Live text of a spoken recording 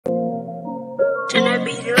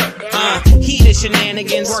Heated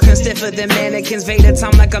shenanigans, working stiffer than mannequins. Vader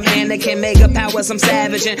time like a mannequin. Mega power, some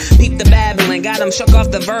savage and peep the babbling. Got him shook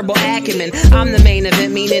off the verbal acumen. I'm the main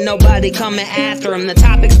event, meaning nobody coming after him. The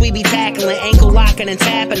topics we be tackling, ankle locking and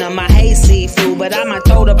tapping them. I hate seafood, but I might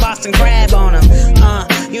throw the Boston crab on him.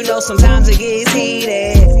 You know sometimes it gets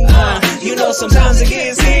heated. You know sometimes it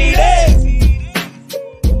gets heated.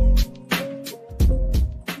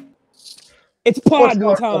 It's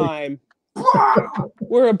podding time.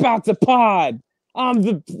 We're about to pod. I'm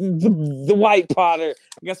the white Potter.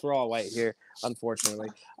 I guess we're all white here, unfortunately.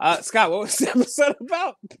 Scott, what was the episode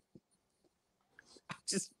about?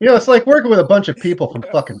 It's like working with a bunch of people from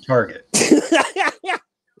fucking Target.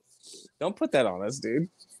 Don't put that on us, dude.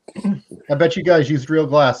 I bet you guys used real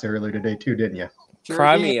glass earlier today too, didn't you? Sure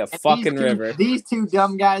Cry did. me a And fucking river. These two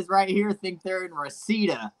dumb guys right here think they're in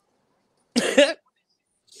Reseda.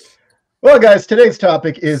 Well, guys, today's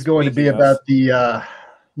topic is going to be about the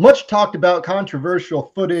much talked about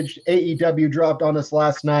controversial footage AEW dropped on us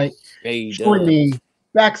last night, showing the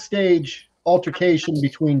backstage altercation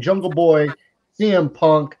between Jungle Boy, CM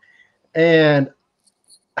Punk, and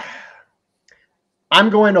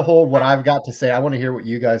I'm going to hold what I've got to say. I want to hear what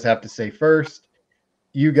you guys have to say first.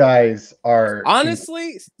 You guys are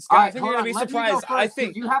honestly, Scott, I think you're gonna be Let surprised. I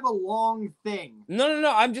think you have a long thing.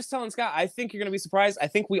 No. I'm just telling Scott. I think you're gonna be surprised. I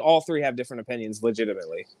think we all three have different opinions,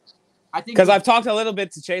 legitimately. I think because I've talked a little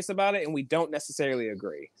bit to Chase about it, and we don't necessarily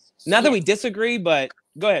agree. Not that we disagree, but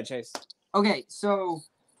go ahead, Chase. Okay, so,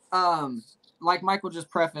 like Michael just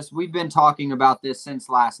prefaced, we've been talking about this since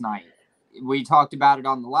last night. We talked about it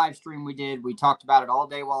on the live stream we did. We talked about it all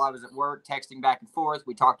day while I was at work, texting back and forth.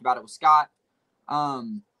 We talked about it with Scott.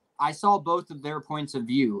 I saw both of their points of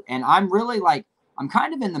view, and I'm really I'm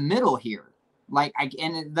kind of in the middle here.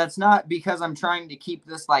 And that's not because I'm trying to keep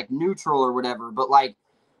this neutral or whatever, but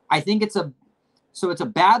I think it's a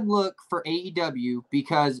bad look for AEW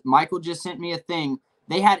because Michael just sent me a thing.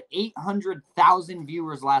 They had 800,000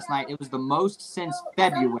 viewers last night. It was the most since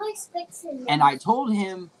February. And I told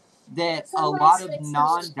him that a lot of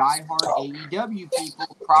non-diehard AEW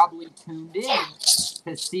people probably tuned in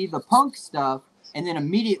to see the Punk stuff and then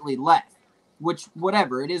immediately left, which,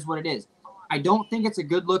 whatever, it is what it is. I don't think it's a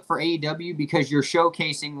good look for AEW because you're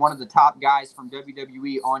showcasing one of the top guys from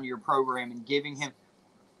WWE on your program and giving him,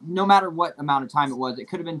 no matter what amount of time it was, it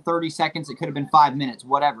could have been 30 seconds, it could have been 5 minutes,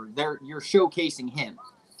 whatever. You're showcasing him.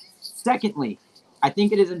 Secondly, I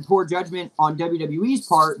think it is in poor judgment on WWE's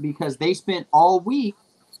part because they spent all week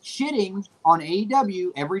shitting on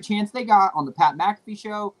AEW every chance they got on the Pat McAfee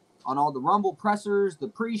show, on all the Rumble pressers, the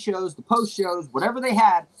pre-shows, the post-shows, whatever they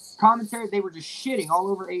had, commentary, they were just shitting all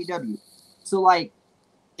over AEW. So,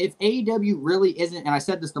 if AEW really isn't, and I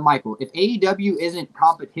said this to Michael, if AEW isn't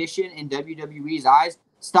competition in WWE's eyes,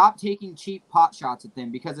 stop taking cheap pot shots at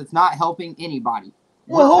them because it's not helping anybody.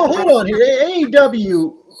 Well, hold on here.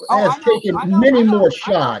 AEW has taken many more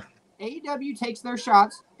shots. AEW takes their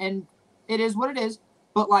shots, and it is what it is.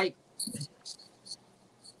 But,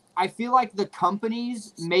 I feel like the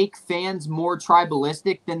companies make fans more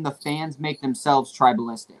tribalistic than the fans make themselves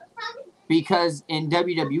tribalistic. Because in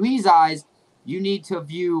WWE's eyes, you need to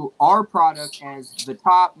view our product as the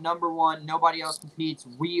top, number one, nobody else competes,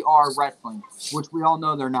 we are wrestling, which we all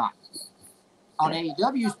know they're not. On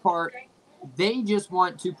AEW's part, they just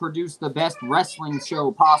want to produce the best wrestling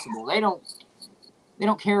show possible. They don't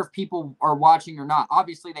care if people are watching or not.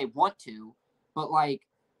 Obviously, they want to, but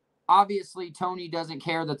obviously, Tony doesn't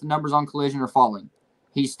care that the numbers on Collision are falling.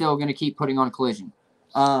 He's still going to keep putting on Collision.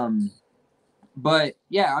 But,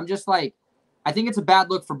 yeah, I'm just I think it's a bad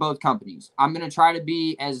look for both companies. I'm going to try to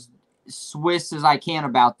be as Swiss as I can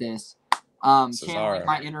about this. Channeling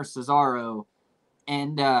my inner Cesaro.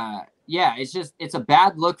 And, it's a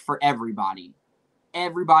bad look for everybody.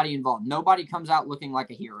 Everybody involved. Nobody comes out looking like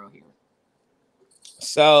a hero here.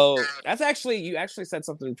 So, you actually said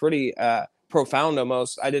something pretty profound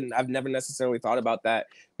almost. I've never necessarily thought about that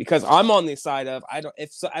because I'm on the side of I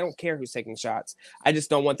don't care who's taking shots. I just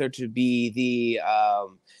don't want there to be the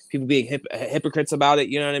people being hypocrites about it.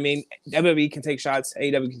 You know what I mean? WWE can take shots,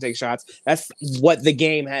 AEW can take shots. That's what the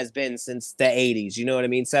game has been since the 80s. You know what I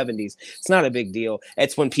mean? 70s. It's not a big deal.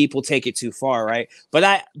 It's when people take it too far, right? But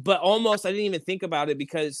I didn't even think about it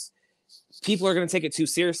because people are going to take it too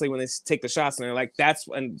seriously when they take the shots, and they're like,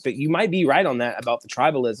 but you might be right on that about the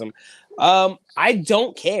tribalism. I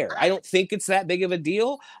don't care. I don't think it's that big of a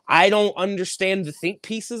deal. I don't understand the think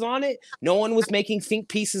pieces on it. No one was making think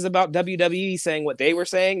pieces about WWE saying what they were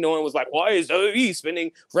saying. No one was like, why is WWE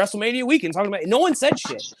spending WrestleMania weekend talking about it? No one said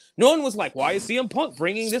shit. No one was like, why is CM Punk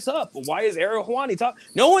bringing this up? Why is Ariel Helwani talking?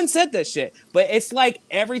 No one said that shit. But it's like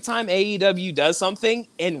every time AEW does something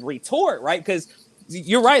and retort, right? Because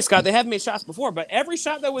you're right, Scott. They have made shots before, but every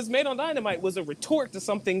shot that was made on Dynamite was a retort to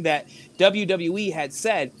something that WWE had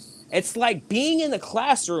said. It's like being in the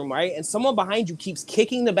classroom, right? And someone behind you keeps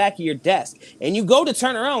kicking the back of your desk. And you go to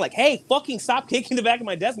turn around like, hey, fucking stop kicking the back of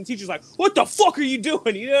my desk. And the teacher's like, what the fuck are you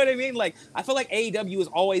doing? You know what I mean? Like, I feel like AEW is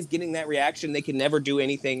always getting that reaction. They can never do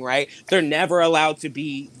anything, right? They're never allowed to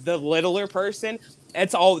be the littler person.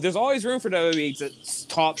 There's always room for WWE to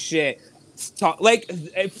talk shit. This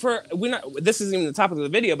isn't even the topic of the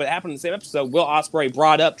video, but it happened in the same episode. Will Ospreay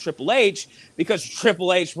brought up Triple H because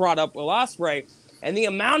Triple H brought up Will Ospreay. And the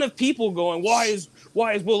amount of people going, why is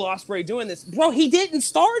Will Ospreay doing this? Bro, he didn't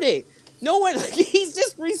start it. No one, he's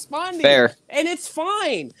just responding. Fair. And it's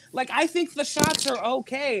fine. Like, I think the shots are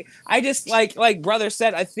okay. I just, like brother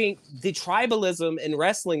said, I think the tribalism in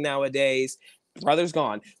wrestling nowadays, brother's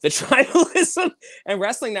gone. The tribalism in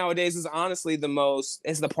wrestling nowadays is honestly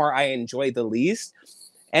the part I enjoy the least.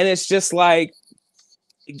 And it's just like,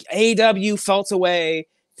 AEW felt away.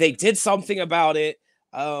 They did something about it.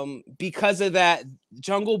 Because of that,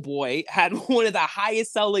 Jungle Boy had one of the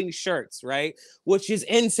highest selling shirts, right? Which is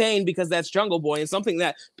insane because that's Jungle Boy. And something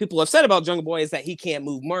that people have said about Jungle Boy is that he can't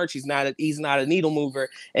move merch. He's not a needle mover.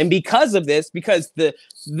 And because of this, because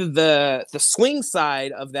the swing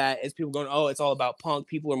side of that is people going, oh, it's all about Punk.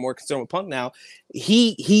 People are more concerned with Punk now.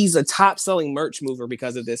 He's a top selling merch mover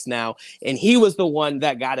because of this now. And he was the one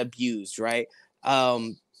that got abused, right?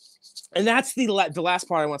 And that's the last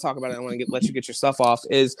part I want to talk about. I want to let you get your stuff off.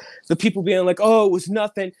 Is the people being like, "Oh, it was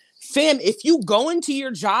nothing." Fam, if you go into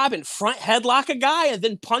your job and front headlock a guy and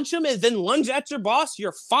then punch him and then lunge at your boss,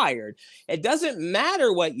 you're fired. It doesn't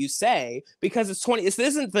matter what you say because this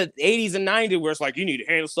isn't the 80s and 90s where it's like you need to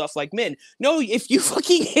handle stuff like men. No, if you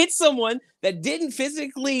fucking hit someone that didn't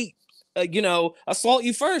physically assault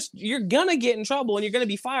you first, you're gonna get in trouble and you're gonna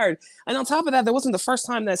be fired. And on top of that, that wasn't the first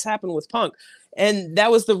time that's happened with Punk. And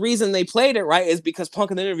that was the reason they played it, right? Is because Punk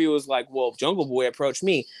in the interview was like, well, Jungle Boy approached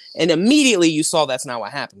me. And immediately you saw that's not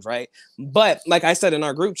what happened, right? But like I said in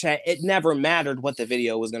our group chat, it never mattered what the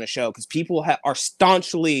video was going to show because people are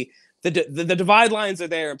staunchly, the divide lines are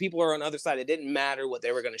there and people are on the other side. It didn't matter what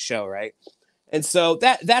they were going to show, right? And so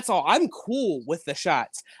that's all. I'm cool with the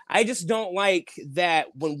shots. I just don't like that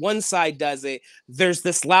when one side does it, there's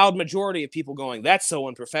this loud majority of people going, that's so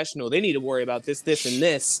unprofessional. They need to worry about this, this, and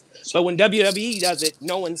this. But when WWE does it,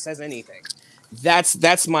 no one says anything.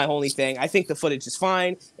 That's my only thing. I think the footage is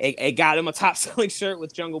fine. It got him a top selling shirt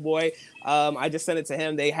with Jungle Boy. I just sent it to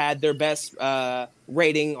him. They had their best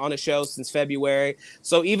rating on a show since February.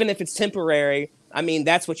 So even if it's temporary, I mean,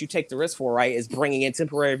 that's what you take the risk for, right? Is bringing in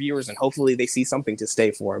temporary viewers and hopefully they see something to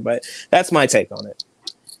stay for. But that's my take on it.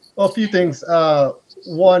 Well, a few things.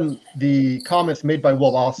 One, the comments made by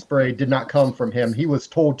Will Ospreay did not come from him. He was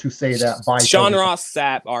told to say that by Sean Ross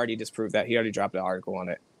Sapp already disproved that. He already dropped an article on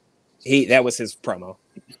it. That was his promo.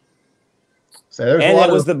 So there's and a lot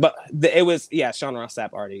it was Sean Ross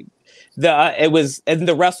Sapp already. It was and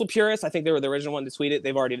the Wrestle Purists, I think they were the original one to tweet it.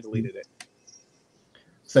 They've already deleted it.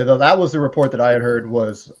 So that was the report that I had heard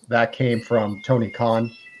was that came from Tony Khan,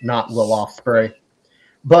 not Will Ospreay.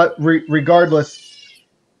 But regardless,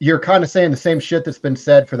 you're kind of saying the same shit that's been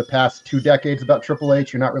said for the past 2 decades about Triple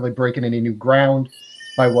H. You're not really breaking any new ground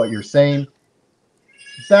by what you're saying.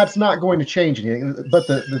 That's not going to change anything. But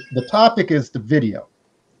the topic is the video.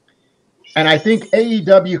 And I think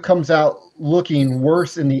AEW comes out looking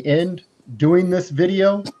worse in the end doing this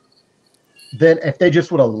video than if they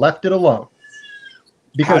just would have left it alone.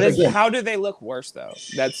 Because how do they look worse though?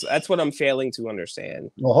 That's what I'm failing to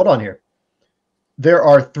understand. Well, hold on here. There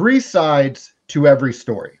are 3 sides to every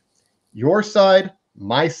story. Your side,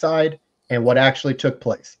 my side, and what actually took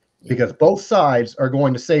place. Because both sides are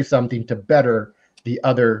going to say something to better the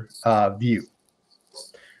other view.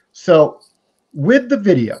 So with the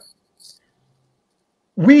video,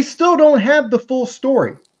 we still don't have the full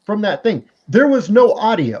story from that thing. There was no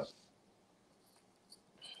audio.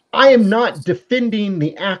 I am not defending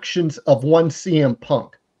the actions of one CM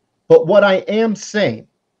Punk, but what I am saying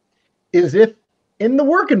is if in the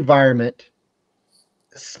work environment,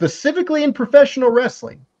 specifically in professional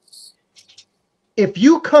wrestling, if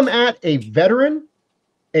you come at a veteran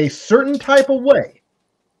a certain type of way,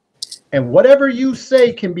 And whatever you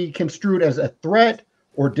say can be construed as a threat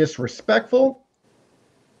or disrespectful.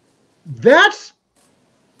 That's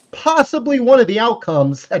possibly one of the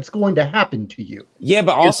outcomes that's going to happen to you. Yeah,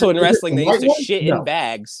 but also in wrestling, they used to shit in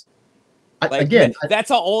bags. Like, again, that's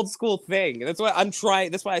an old school thing. That's what I'm trying.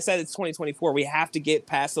 That's why I said it's 2024. We have to get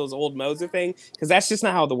past those old Moser thing, because that's just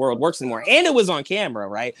not how the world works anymore. And it was on camera,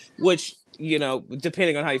 right? Which, you know,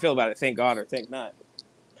 depending on how you feel about it, thank God or thank not.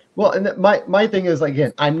 Well, and my thing is,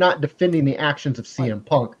 again, I'm not defending the actions of CM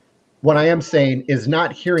Punk. What I am saying is,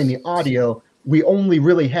 not hearing the audio, we only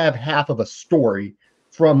really have half of a story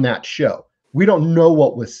from that show. We don't know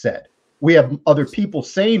what was said. We have other people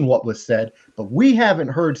saying what was said, but we haven't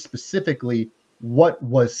heard specifically what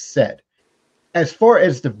was said. As far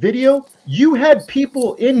as the video, you had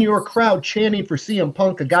people in your crowd chanting for CM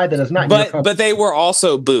Punk, a guy that is not in your company. But they were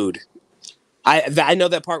also booed. I know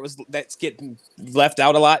that part that's getting left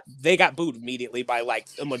out a lot. They got booed immediately by like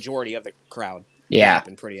a majority of the crowd. Yeah. It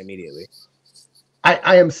happened pretty immediately.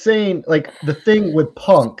 I am saying, like, the thing with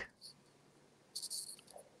Punk,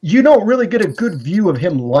 you don't really get a good view of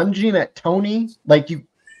him lunging at Tony. Like,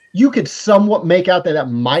 you could somewhat make out that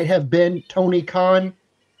might have been Tony Khan,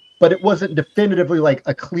 but it wasn't definitively like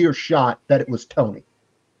a clear shot that it was Tony.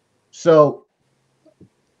 So,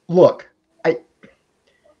 look,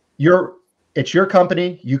 it's your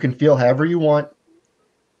company. You can feel however you want.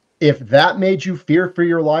 If that made you fear for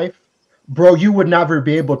your life, bro, you would never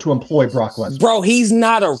be able to employ Brock Lesnar. Bro, he's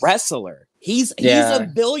not a wrestler. He's a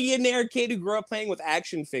billionaire kid who grew up playing with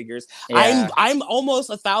action figures. Yeah. I'm almost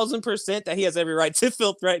 1,000% that he has every right to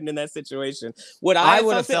feel threatened in that situation. I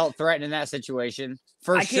would have felt threatened in that situation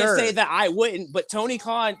for sure. I can't say that I wouldn't, but Tony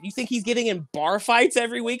Khan, you think he's getting in bar fights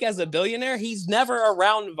every week as a billionaire? He's never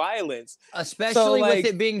around violence, especially with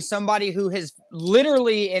it being somebody who has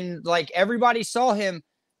literally, and like everybody saw him,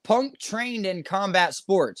 Punk trained in combat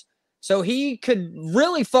sports, so he could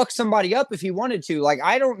really fuck somebody up if he wanted to. Like,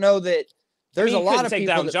 I don't know that. There's a lot of take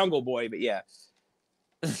people down Jungle Boy, but yeah.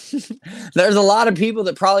 There's a lot of people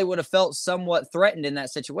that probably would have felt somewhat threatened in that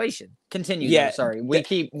situation. Continue. Yeah, though, sorry. We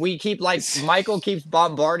keep like Michael keeps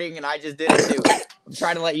bombarding, and I just did it too. I'm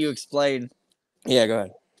trying to let you explain. Yeah, go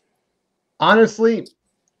ahead. Honestly,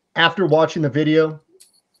 after watching the video,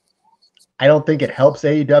 I don't think it helps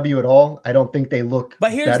AEW at all. I don't think they look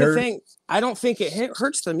But here's better. the thing. I don't think it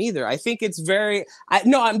hurts them either. I think it's very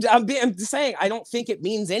I'm saying I don't think it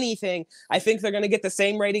means anything. I think they're going to get the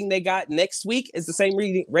same rating they got next week as the same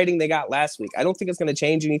rating they got last week. I don't think it's going to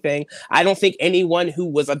change anything. I don't think anyone who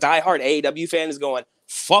was a diehard AEW fan is going,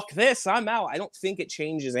 fuck this, I'm out. I don't think it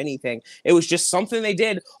changes anything. It was just something they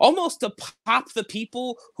did almost to pop the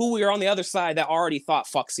people who were on the other side that already thought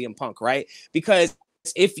fuck CM Punk, right? Because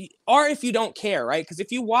if you don't care, right? Because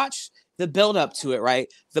if you watch the build up to it,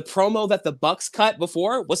 right, the promo that the Bucks cut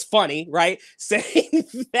before was funny, right? Saying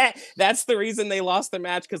that's the reason they lost their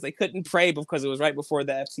match, because they couldn't pray because it was right before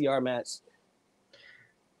the FTR match.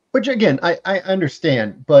 Which again, I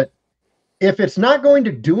understand, but if it's not going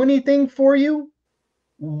to do anything for you,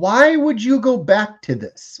 why would you go back to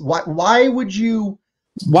this? Why would you?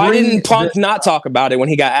 Why didn't Punk not talk about it when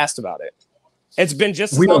he got asked about it? It's been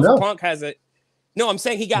just as long as Punk has it. No, I'm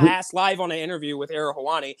saying he got asked live on an interview with Ariel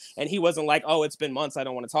Helwani, and he wasn't like, oh, it's been months, I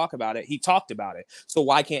don't want to talk about it. He talked about it. So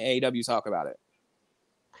why can't AEW talk about it?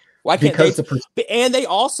 Why can't they? And they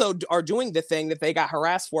also are doing the thing that they got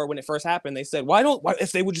harassed for when it first happened. They said, why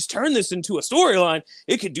if they would just turn this into a storyline,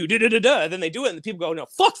 it could do da-da-da-da. Then they do it, and the people go, no,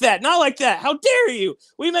 fuck that, not like that. How dare you?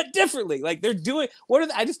 We meant differently. Like, they're doing,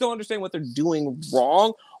 I just don't understand what they're doing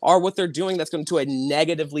wrong, or what they're doing that's going to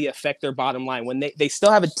negatively affect their bottom line when they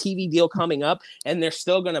still have a TV deal coming up, and they're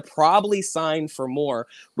still going to probably sign for more,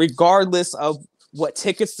 regardless of what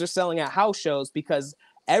tickets they're selling at house shows, because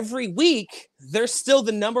every week they're still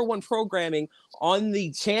the number one programming on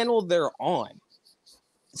the channel they're on.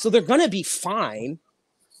 So they're going to be fine.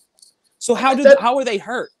 So how are they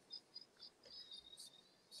hurt?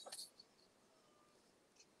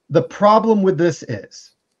 The problem with this is,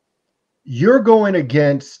 you're going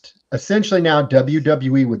against essentially now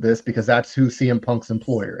WWE with this, because that's who CM Punk's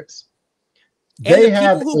employer is. They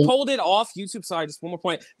have people who pulled it off YouTube. Sorry, just one more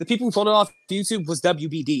point. The people who pulled it off YouTube was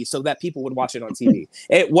WBD, so that people would watch it on TV.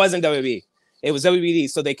 It wasn't WB. It was WBD,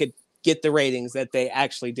 so they could get the ratings that they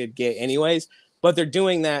actually did get anyways. But they're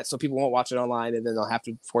doing that so people won't watch it online, and then they'll have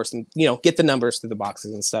to force them, get the numbers through the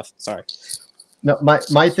boxes and stuff. Sorry. No,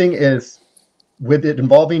 my thing is, with it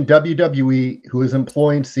involving WWE, who is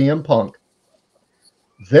employing CM Punk,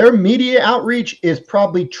 their media outreach is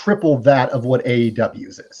probably triple that of what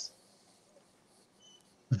AEW's is.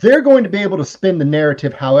 they're going to be able to spin the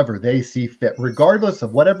narrative however they see fit, regardless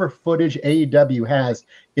of whatever footage AEW has.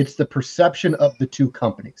 It's the perception of the two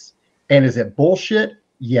companies. And is it bullshit?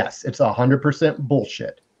 Yes, it's 100%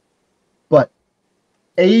 bullshit. But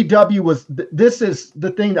AEW was, this is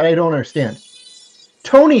the thing that I don't understand.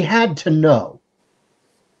 Tony had to know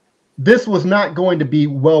this was not going to be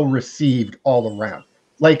well received all around.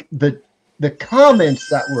 Like the comments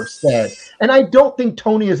that were said, and I don't think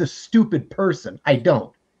Tony is a stupid person. I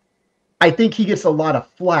don't. I think he gets a lot of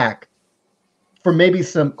flack for maybe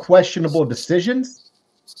some questionable decisions.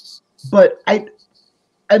 But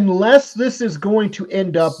unless this is going to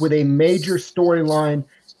end up with a major storyline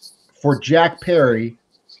for Jack Perry,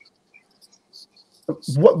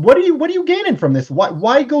 what are you gaining from this?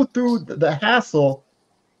 Why go through the hassle?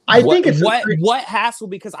 I think it's what hassle,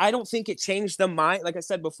 because I don't think it changed the mind. Like I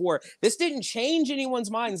said before, this didn't change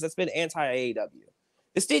anyone's minds that's been anti-AEW.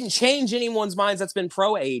 This didn't change anyone's minds that's been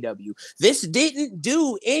pro AEW. This didn't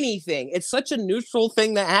do anything. It's such a neutral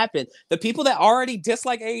thing that happened. The people that already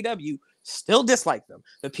dislike AEW still dislike them.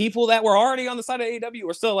 The people that were already on the side of AEW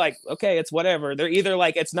were still like, okay, it's whatever. They're either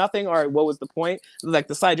like, it's nothing, or what was the point? Like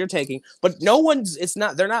the side you're taking. But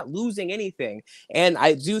they're not losing anything. And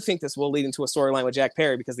I do think this will lead into a storyline with Jack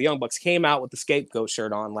Perry, because the Young Bucks came out with the scapegoat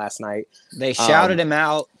shirt on last night. They shouted him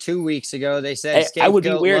out 2 weeks ago. They said, I would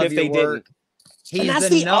be weird if they didn't. He's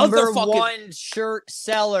the number one shirt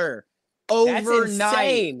seller.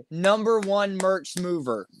 Overnight, number one merch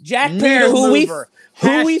mover. Jack Perry,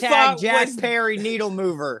 who we thought Jack was Perry needle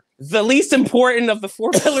mover, the least important of the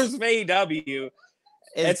four pillars of AEW.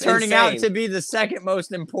 It's turning out to be the second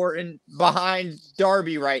most important behind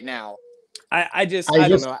Darby right now. I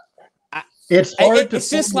don't know. It's hard to. It's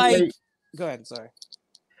just like. Go ahead. Sorry.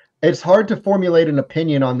 It's hard to formulate an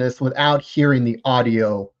opinion on this without hearing the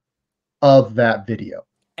audio of that video.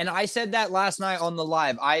 And I said that last night on the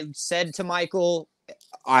live. I said to Michael,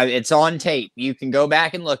 it's on tape. You can go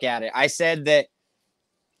back and look at it. I said that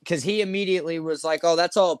because he immediately was like, oh,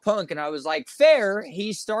 that's all Punk. And I was like, fair.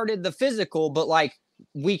 He started the physical, but like,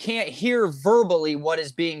 we can't hear verbally what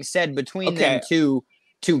is being said between them to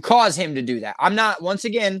cause him to do that. I'm not, once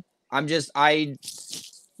again, I'm just, I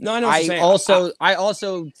also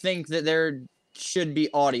think that there should be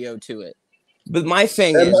audio to it. But my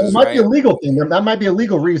thing it might be a legal thing. That might be a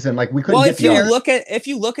legal reason. Like we couldn't. Well, if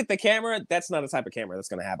you look at the camera, that's not a type of camera that's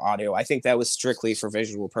going to have audio. I think that was strictly for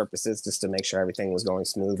visual purposes, just to make sure everything was going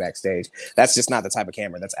smooth backstage. That's just not the type of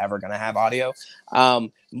camera that's ever going to have audio.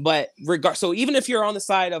 So even if you're on the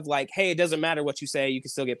side of like, hey, it doesn't matter what you say, you can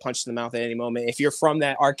still get punched in the mouth at any moment. If you're from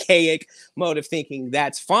that archaic mode of thinking,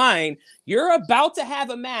 that's fine. You're about to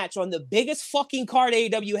have a match on the biggest fucking card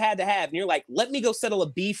AEW had to have, and you're like, let me go settle a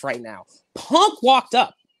beef right now. Punk walked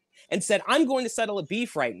up and said, I'm going to settle a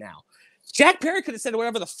beef right now. Jack Perry could have said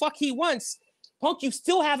whatever the fuck he wants. Punk, you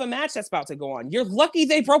still have a match that's about to go on. You're lucky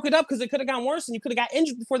they broke it up, because it could have gone worse and you could have got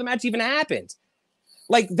injured before the match even happened.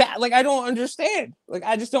 Like that, like I don't understand. Like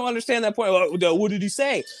I just don't understand that point. What did he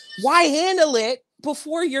say? Why handle it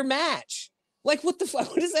before your match? Like what the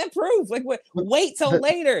fuck? What does that prove? Like what? Wait till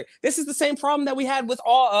later. This is the same problem that we had with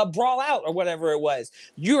all Brawl Out or whatever it was.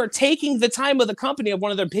 You are taking the time of the company of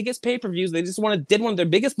one of their biggest pay-per-views. They just did one of their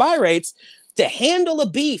biggest buy rates to handle a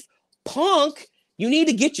beef. Punk, you need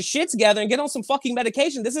to get your shit together and get on some fucking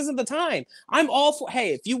medication. This isn't the time. I'm all for,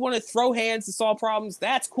 hey, if you want to throw hands to solve problems,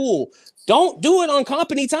 that's cool. Don't do it on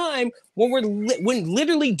company time when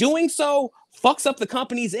literally doing so fucks up the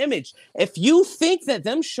company's image. If you think that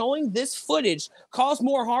them showing this footage caused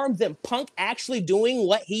more harm than Punk actually doing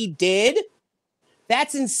what he did,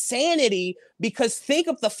 that's insanity, because think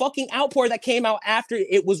of the fucking outpour that came out after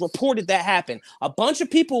it was reported that happened. A bunch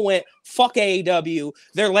of people went, fuck AEW.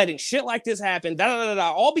 They're letting shit like this happen.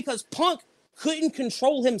 All because Punk couldn't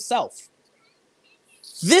control himself.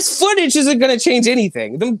 This footage isn't going to change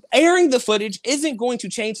anything. Them airing the footage isn't going to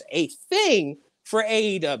change a thing for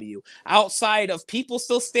AEW outside of people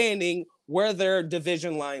still standing where their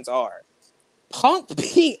division lines are. Punk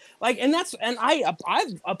being like, I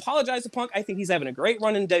apologize to Punk. I think he's having a great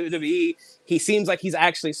run in WWE. He seems like he's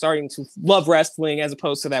actually starting to love wrestling, as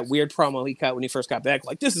opposed to that weird promo he cut when he first got back.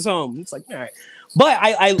 Like, this is home. It's like, all right. But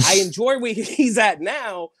I enjoy where he's at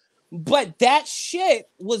now. But that shit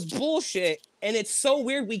was bullshit. And it's so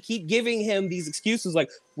weird we keep giving him these excuses like,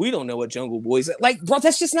 we don't know what Jungle Boy's like. Bro,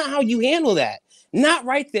 that's just not how you handle that. Not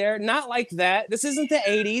right there. Not like that. This isn't the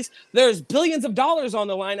 80s. There's billions of dollars on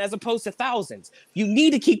the line as opposed to thousands. You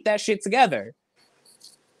need to keep that shit together.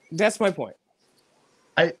 That's my point.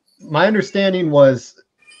 My understanding was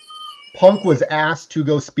Punk was asked to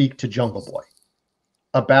go speak to Jungle Boy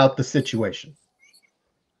about the situation.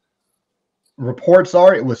 reports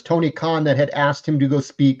are it was Tony Khan that had asked him to go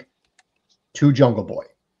speak to Jungle Boy.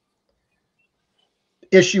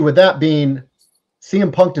 Issue with that being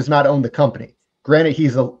CM Punk does not own the company. Granted,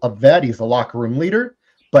 he's a vet, he's a locker room leader,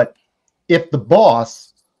 but if the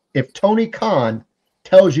boss, if Tony Khan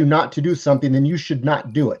tells you not to do something, then you should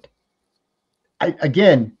not do it.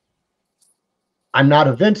 I'm not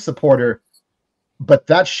a Vince supporter, but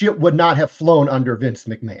that shit would not have flown under Vince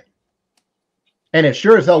McMahon. And it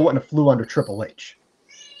sure as hell wouldn't have flew under Triple H.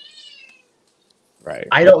 Right.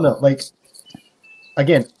 I don't know. Like,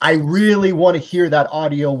 again, I really want to hear that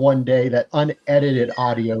audio one day, that unedited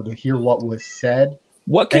audio, to hear what was said.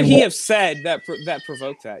 What could he have said that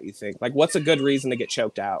provoked that, you think? Like, what's a good reason to get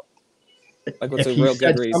choked out? Like, what's a real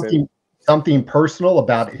good reason? Something personal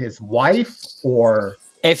about his wife, or...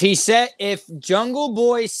 If Jungle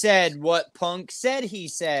Boy said what Punk said he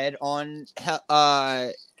said on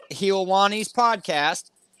Helwani's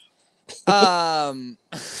podcast,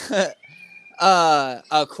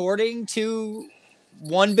 according to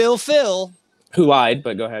One Bill Phil, who lied,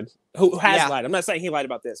 but go ahead. Who has lied? I'm not saying he lied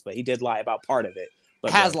about this, but he did lie about part of it.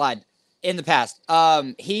 Has lied in the past.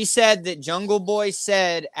 He said that Jungle Boy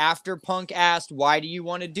said after Punk asked, "Why do you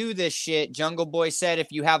want to do this shit?" Jungle Boy said,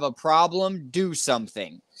 "If you have a problem, do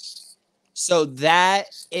something." So that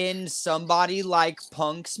in somebody like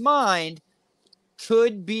Punk's mind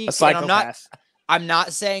could be a psychopath. I'm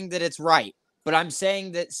not saying that it's right, but I'm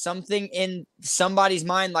saying that something in somebody's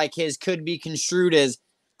mind like his could be construed as,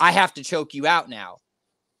 I have to choke you out now.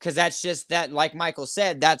 Because that's just that, like Michael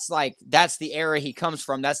said, that's the era he comes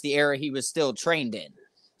from. That's the era he was still trained in.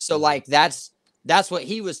 So like that's what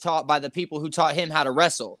he was taught by the people who taught him how to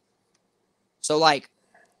wrestle. So like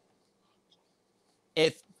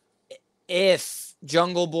if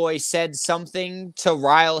Jungle Boy said something to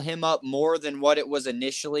rile him up more than what it was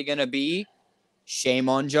initially going to be, shame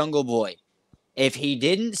on Jungle Boy. If he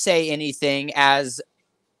didn't say anything as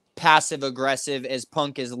passive aggressive as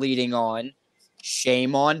Punk is leading on,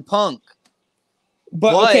 shame on Punk.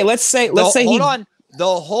 But okay, let's say hold on.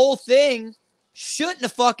 The whole thing shouldn't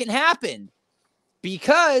have fucking happened,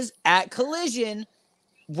 because at Collision,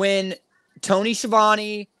 when Tony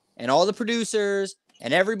Schiavone and all the producers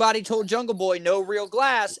and everybody told Jungle Boy no real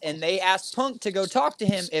glass, and they asked Punk to go talk to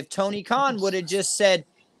him, if Tony Khan would have just said,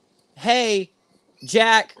 "Hey,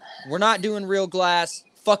 Jack, we're not doing real glass.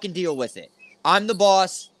 Fucking deal with it. I'm the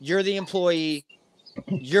boss. You're the employee.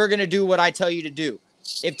 You're going to do what I tell you to do."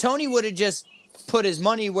 If Tony would have just put his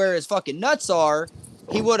money where his fucking nuts are,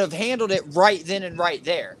 he would have handled it right then and right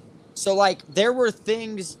there. So, like, there were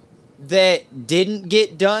things that didn't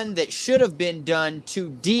get done that should have been done to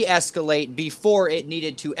de-escalate before it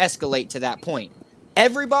needed to escalate to that point.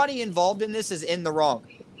 Everybody involved in this is in the wrong.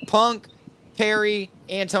 Punk, Perry,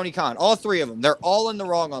 and Tony Khan. All three of them. They're all in the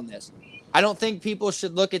wrong on this. I don't think people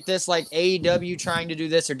should look at this like AEW trying to do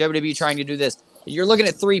this or WWE trying to do this. You're looking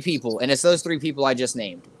at three people, and it's those three people I just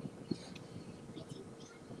named.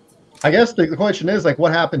 I guess the question is, like,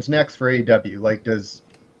 what happens next for AEW? Like,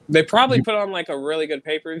 they probably put on like a really good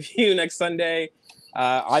pay-per-view next Sunday.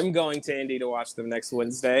 I'm going to Indy to watch them next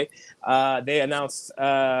Wednesday. They announced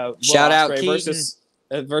shout out Keaton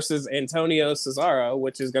versus Antonio Cesaro,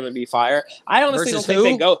 which is going to be fire. I honestly don't think who?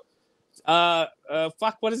 they go.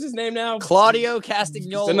 What is his name now? Claudio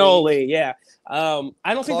Castagnoli. Yeah. I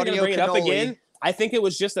don't think they're going to bring it up again. I think it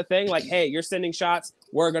was just a thing like, hey, you're sending shots.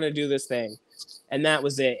 We're going to do this thing. And that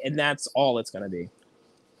was it. And that's all it's going to be.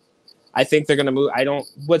 I think they're going to move. I don't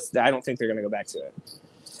think they're going to go back to it.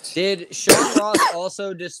 Did Sean Ross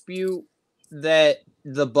also dispute that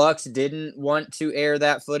the Bucks didn't want to air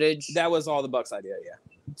that footage? That was all the Bucks' idea, yeah.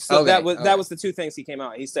 So that was the two things he came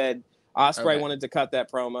out. He said Ospreay wanted to cut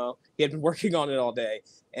that promo. He had been working on it all day,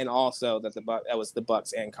 and also that that was the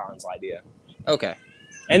Bucks and Khan's idea. Okay.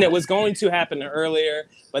 And it was going to happen earlier,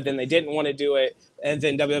 but then they didn't want to do it. And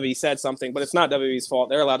then WWE said something, but it's not WWE's fault.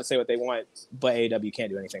 They're allowed to say what they want, but AEW can't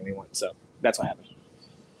do anything they want. So that's what happened.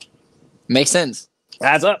 Makes sense.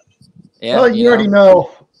 Adds up. Yeah, well, you already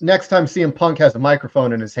know next time CM Punk has a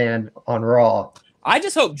microphone in his hand on Raw. I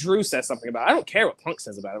just hope Drew says something about it. I don't care what Punk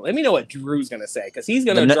says about it. Let me know what Drew's going to say, because he's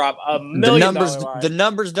going to drop $1 million. The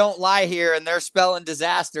numbers don't lie here, and they're spelling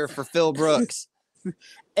disaster for Phil Brooks.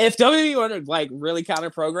 If WWE wanted to like really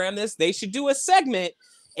counter-program this, they should do a segment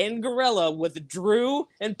in Gorilla with Drew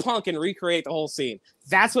and Punk and recreate the whole scene.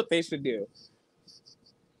 That's what they should do.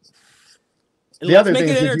 Let's make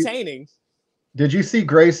it entertaining. Did you see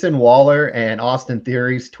Grayson Waller and Austin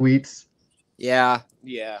Theory's tweets? Yeah.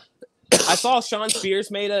 I saw Sean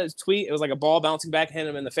Spears made a tweet. It was like a ball bouncing back, hitting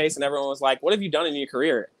him in the face, and everyone was like, "What have you done in your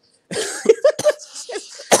career?" It's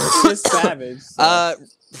just savage. So.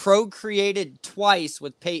 procreated twice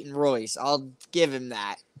with Peyton Royce. I'll give him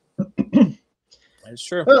that. That's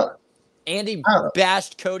true. Well, And he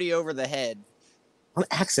bashed Cody over the head. On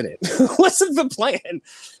accident. Wasn't the plan.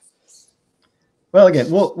 Well, again,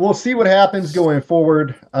 we'll see what happens going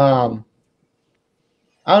forward.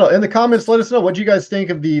 I don't know. In the comments, let us know what you guys think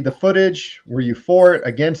of the footage. Were you for it,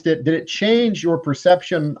 against it? Did it change your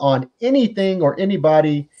perception on anything or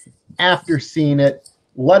anybody after seeing it?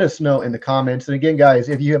 Let us know in the comments. And again, guys,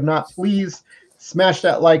 if you have not, please smash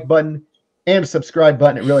that like button and subscribe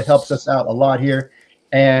button. It really helps us out a lot here.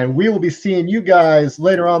 And we will be seeing you guys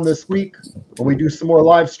later on this week when we do some more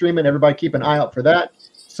live streaming. Everybody keep an eye out for that.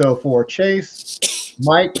 So for Chase,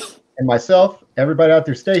 Mike, and myself, everybody out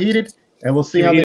there, stay heated, and we'll see how